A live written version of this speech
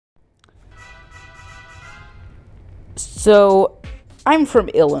So, I'm from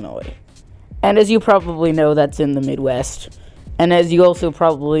Illinois. And as you probably know, that's in the Midwest. And as you also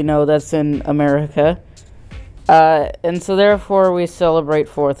probably know, that's in America. And so therefore we celebrate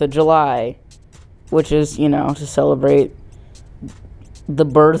 4th of July. Which is, to celebrate the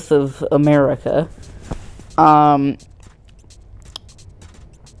birth of America. But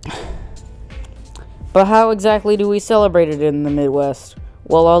how exactly do we celebrate it in the Midwest?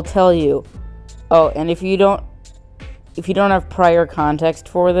 Well, I'll tell you. Oh, and if you don't have prior context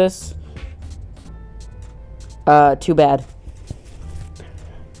for this, too bad.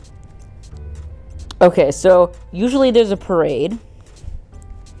 Okay, so usually there's a parade,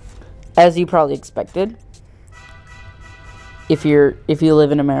 as you probably expected. If you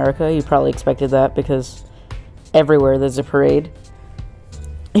live in America, you probably expected that because everywhere there's a parade.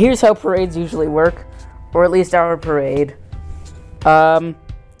 Here's how parades usually work, or at least our parade.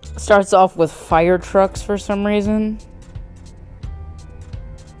 Starts off with fire trucks for some reason.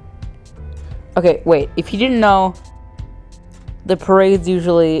 Okay, wait, if you didn't know, the parades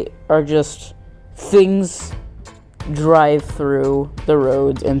usually are just things drive through the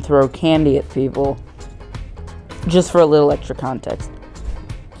roads and throw candy at people. Just for a little extra context.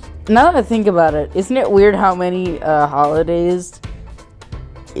 Now that I think about it, isn't it weird how many holidays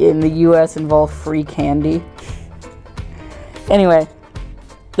in the US involve free candy? Anyway,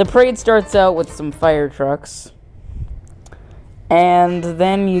 the parade starts out with some fire trucks. And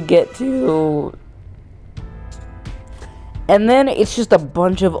then you get to... And then it's just a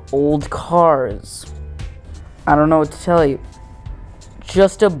bunch of old cars. I don't know what to tell you.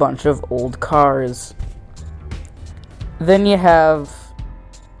 Just a bunch of old cars. Then you have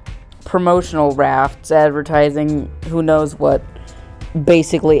promotional rafts advertising who knows what.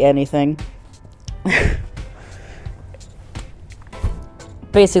 Basically anything.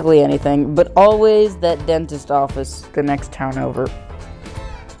 Basically anything. But always that dentist office the next town over.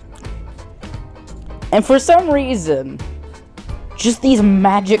 And for some reason, just these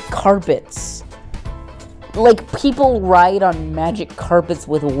magic carpets. Like, people ride on magic carpets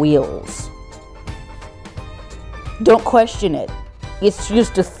with wheels. Don't question it. It's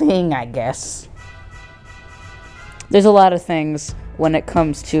just a thing, I guess. There's a lot of things when it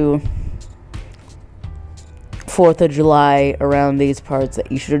comes to 4th of July around these parts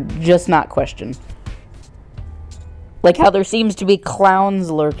that you should just not question. Like how there seems to be clowns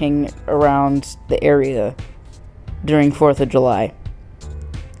lurking around the area during 4th of July.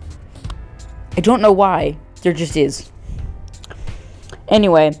 I don't know why. There just is.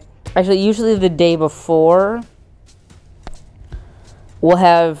 Anyway, actually, usually the day before, we'll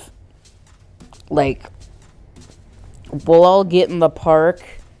have, like, we'll all get in the park,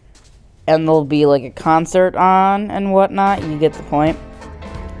 and there'll be, like, a concert on and whatnot. You get the point.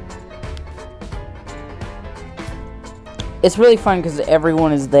 It's really fun because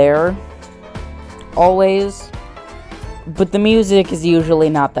everyone is there, always, but the music is usually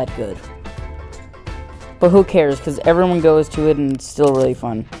not that good. But who cares, because everyone goes to it and it's still really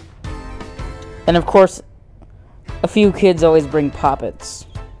fun. And of course, a few kids always bring poppets.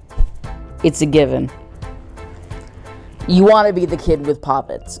 It's a given. You want to be the kid with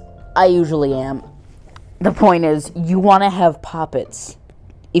poppets. I usually am. The point is, you want to have poppets.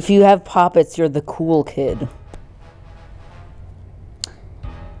 If you have poppets, you're the cool kid.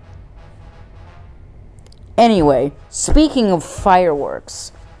 Anyway, speaking of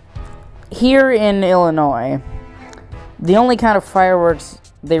fireworks, here in Illinois, the only kind of fireworks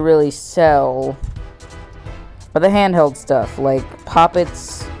they really sell are the handheld stuff, like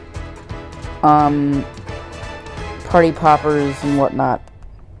poppets, party poppers, and whatnot.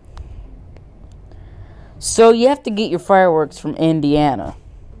 So you have to get your fireworks from Indiana.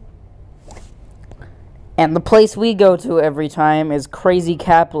 And the place we go to every time is Crazy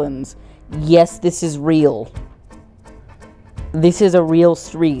Kaplan's. Yes, this is real. This is a real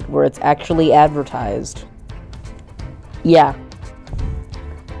street where it's actually advertised. Yeah.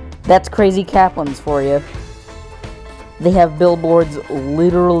 That's Crazy Kaplan's for you. They have billboards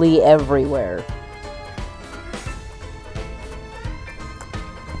literally everywhere.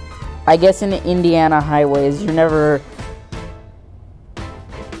 I guess in the Indiana highways, you're never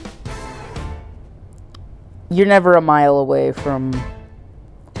a mile away from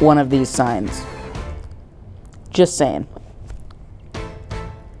one of these signs. Just saying.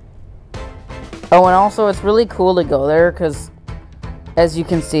 Oh, and also, it's really cool to go there, because, as you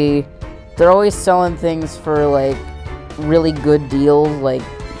can see, they're always selling things for, like, really good deals, like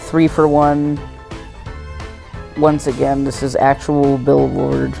 3 for 1. Once again, this is actual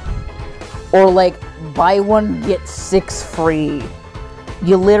billboard. Or, like, buy 1, get 6 free.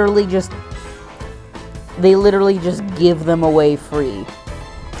 You literally just They literally just give them away free.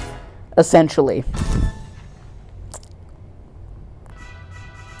 Essentially.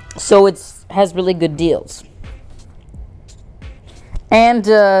 So it has really good deals. And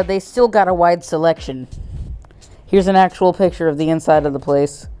they still got a wide selection. Here's an actual picture of the inside of the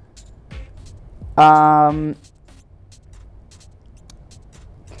place. Yeah,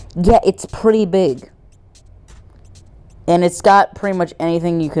 it's pretty big. And it's got pretty much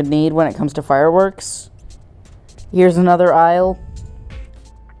anything you could need when it comes to fireworks. Here's another aisle.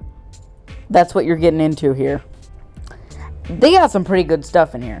 That's what you're getting into here. They got some pretty good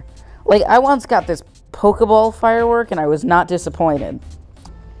stuff in here. Like, I once got this Pokeball firework, and I was not disappointed.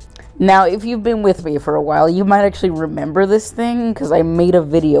 Now, if you've been with me for a while, you might actually remember this thing, because I made a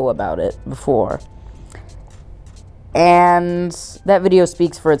video about it before. And that video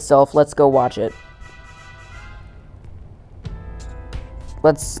speaks for itself. Let's go watch it.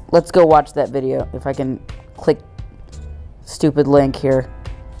 Let's go watch that video, if I can click stupid link here.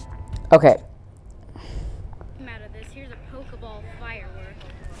 Okay. Out of this. Here's a Pokeball firework.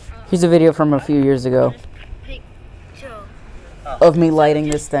 Here's a video from a few years ago of me lighting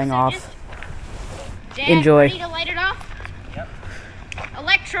this thing off. Dad, Enjoy. Ready to light it off? Yep.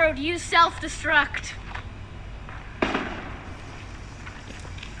 Electrode, use self-destruct.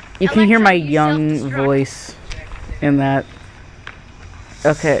 You can hear my Electrode, use young self-destruct. voice in that.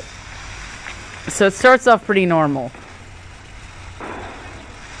 Okay. So it starts off pretty normal,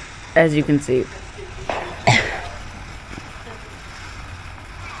 as you can see.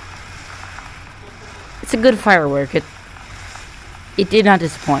 It's a good firework. It did not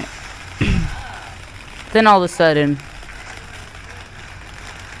disappoint. Then all of a sudden,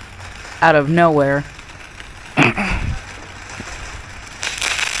 out of nowhere,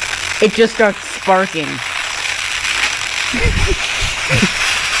 it just starts sparking.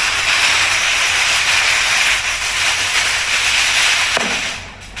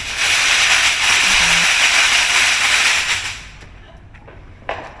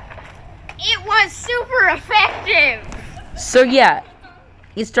 It was super effective. So yeah,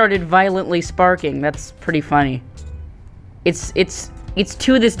 it started violently sparking. That's pretty funny. It's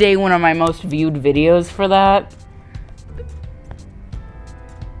to this day one of my most viewed videos for that.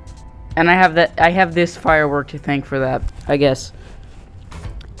 And I have this firework to thank for that, I guess.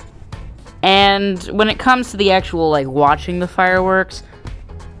 And when it comes to the actual, like, watching the fireworks,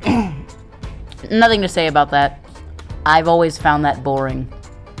 nothing to say about that. I've always found that boring.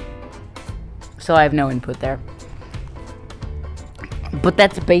 So I have no input there. But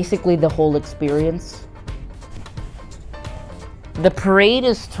that's basically the whole experience. The parade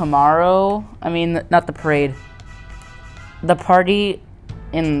is tomorrow. I mean, not the parade. The party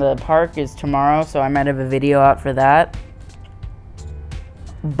in the park is tomorrow, so I might have a video out for that.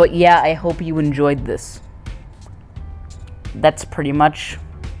 But yeah, I hope you enjoyed this. That's pretty much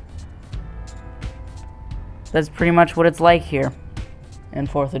what it's like here in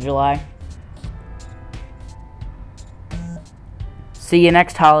 4th of July. See you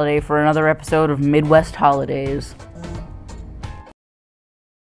next holiday for another episode of Midwest Holidays.